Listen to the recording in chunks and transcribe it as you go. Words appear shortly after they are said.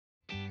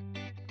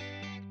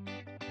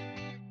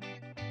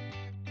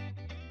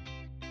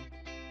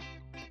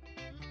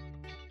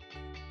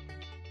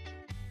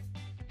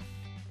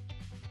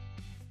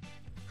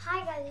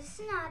Hi guys, this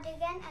is Aloud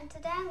again, and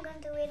today I'm going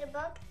to read a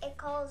book. It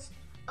calls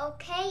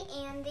Okay,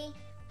 Andy.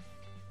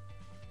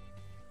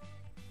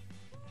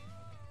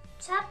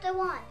 Chapter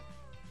 1,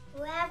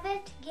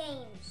 Rabbit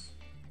Games.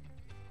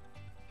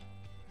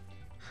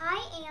 Hi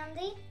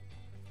Andy.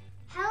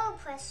 Hello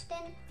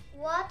Preston.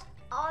 What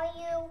are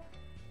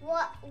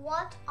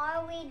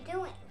we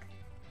doing?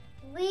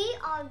 We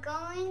are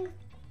doing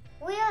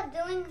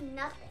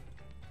nothing.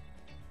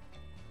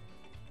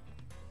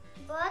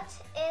 But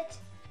it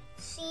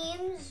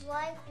seems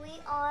like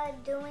we are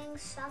doing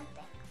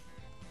something,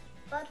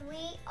 but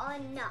we are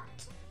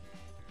not.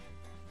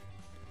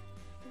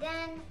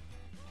 Then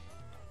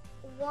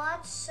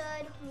what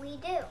should we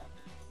do?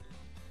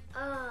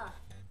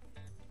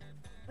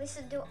 We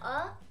should do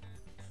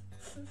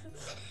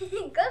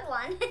good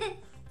one.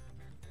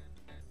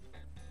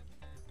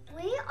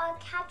 We are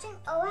catching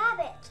a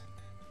rabbit.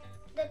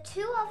 The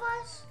two of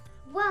us?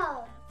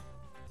 Wow,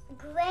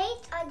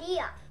 great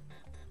idea.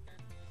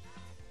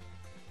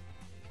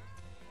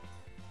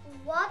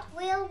 What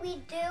will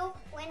we do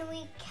when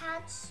we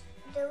catch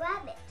the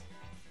rabbit?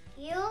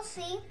 You'll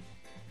see.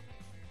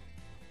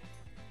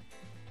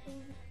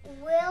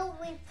 Will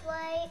we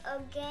play a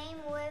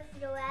game with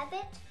the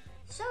rabbit?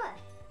 Sure.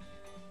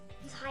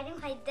 He's hiding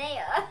right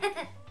there.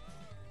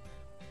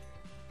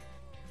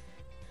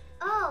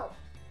 Oh,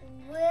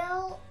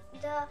 will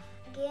the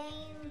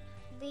game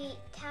be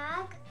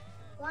tag?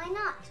 Why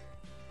not?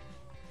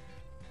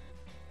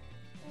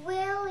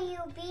 Will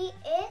you be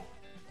it?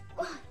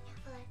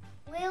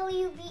 Will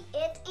you be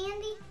it,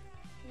 Andy?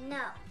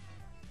 No.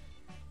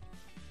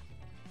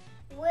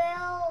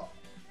 Will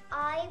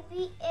I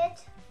be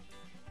it?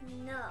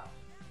 No.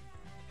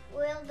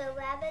 Will the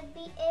rabbit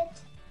be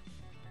it?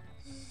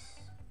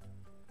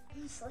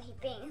 I'm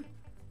sleeping.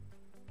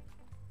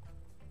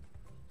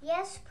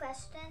 Yes,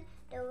 Preston,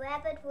 the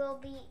rabbit will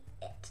be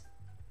it.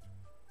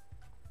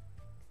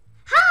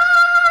 Ha!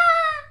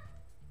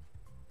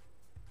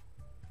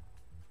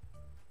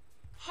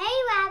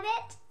 Hey,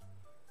 rabbit.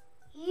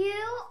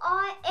 You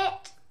are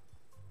it.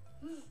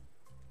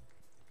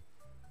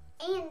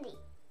 Andy,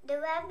 the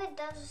rabbit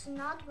does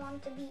not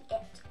want to be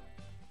it.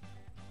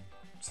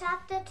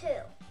 Chapter 2.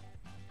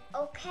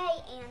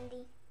 Okay,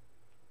 Andy.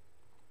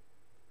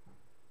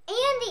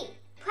 Andy,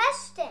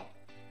 Preston.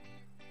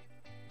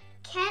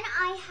 Can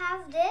I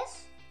have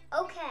this?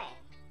 Okay.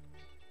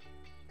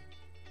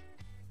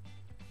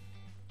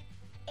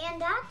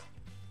 And that?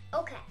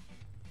 Okay.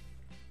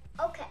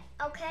 Okay,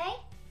 okay?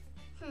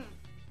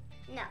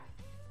 No.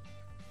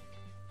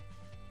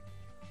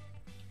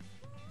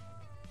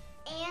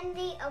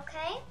 Andy,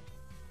 okay?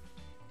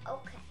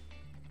 Okay.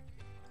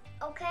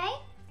 Okay?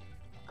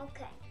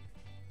 Okay.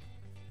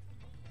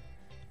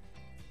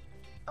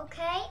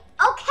 Okay?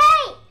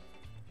 Okay!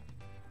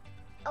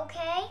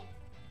 Okay?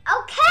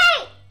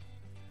 Okay!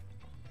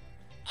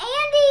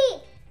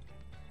 Andy!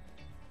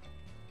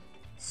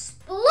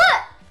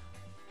 Split!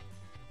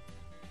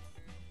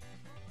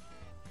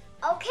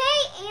 Okay,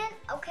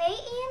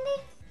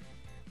 Andy?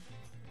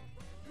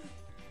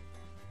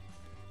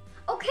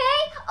 Okay,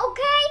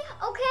 okay,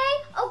 okay,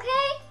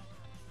 okay.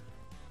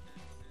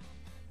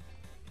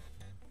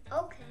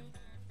 Okay.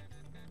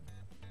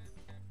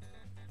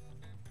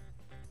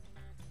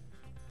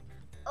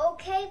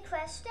 Okay,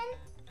 Preston?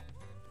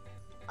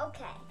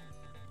 Okay.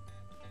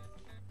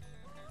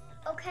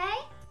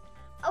 Okay?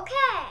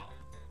 Okay.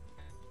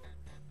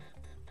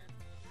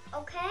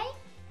 Okay?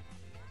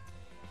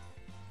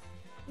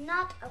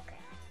 Not okay.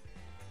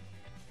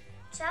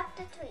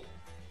 Chapter 3.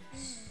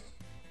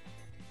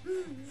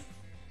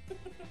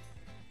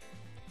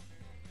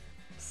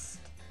 Psst.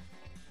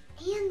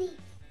 Andy.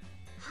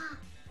 Huh.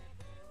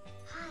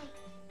 Hi.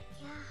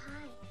 Yeah,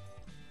 hi.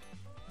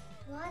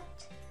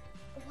 What?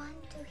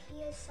 Want to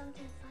hear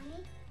something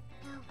funny?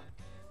 No.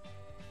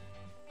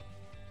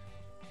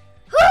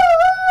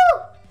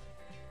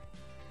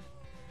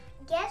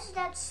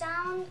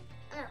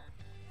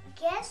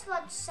 Guess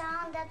what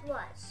sound that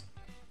was?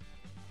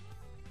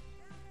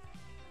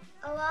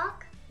 A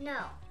rock?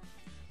 No.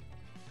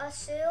 A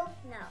shoe?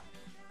 No.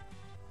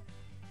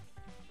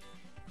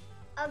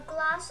 A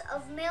glass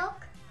of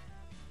milk?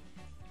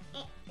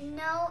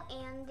 No,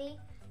 Andy.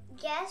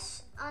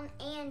 Guess an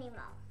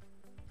animal.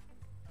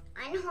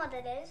 I know what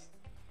it is.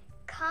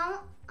 Come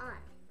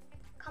on.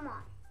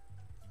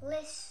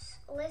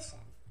 Listen.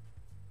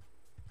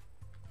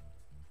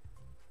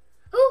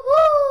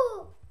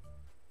 Woo-hoo!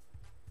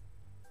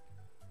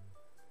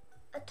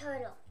 A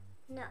turtle.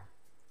 No.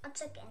 A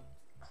chicken.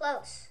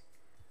 Close.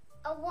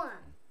 A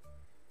worm.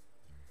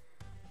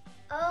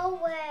 A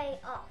way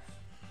off.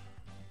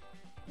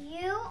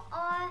 You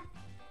are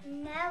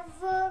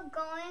never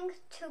going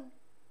to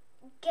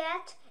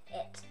get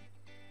it.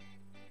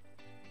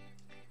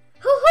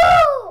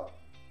 Hoo-hoo!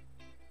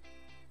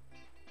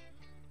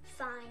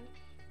 Fine.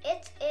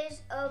 It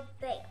is a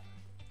bear.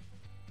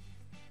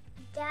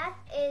 That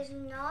is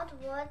not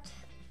what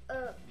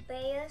a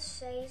bear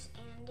says,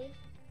 Andy.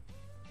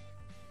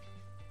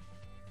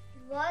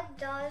 What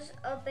does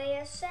a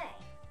bear say?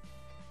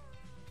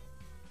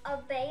 A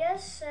bear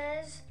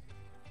says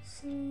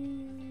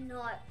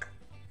Snork.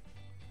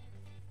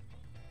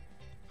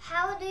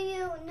 How do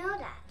you know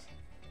that?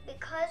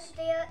 Because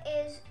there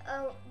is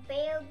a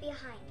bear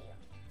behind you.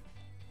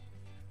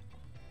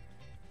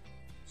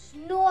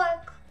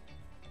 Snork.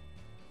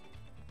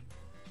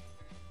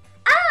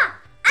 Ah!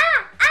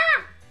 Ah!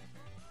 Ah!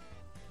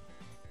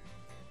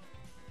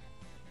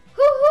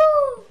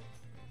 Hoo-hoo!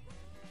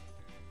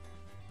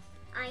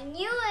 I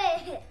knew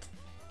it!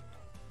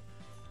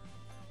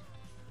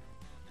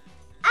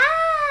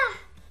 Ah!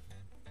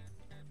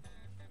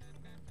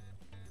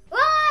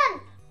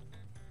 Run!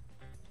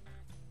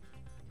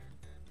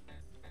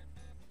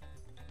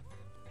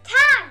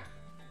 Tag!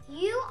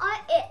 You are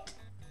it.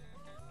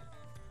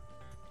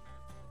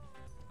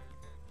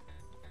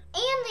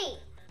 Andy,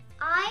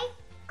 I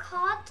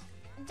caught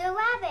the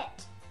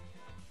rabbit.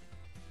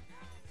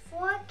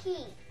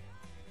 Forky.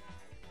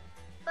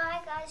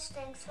 Bye guys,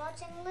 thanks for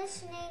watching and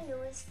listening. It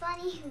was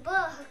funny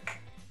book.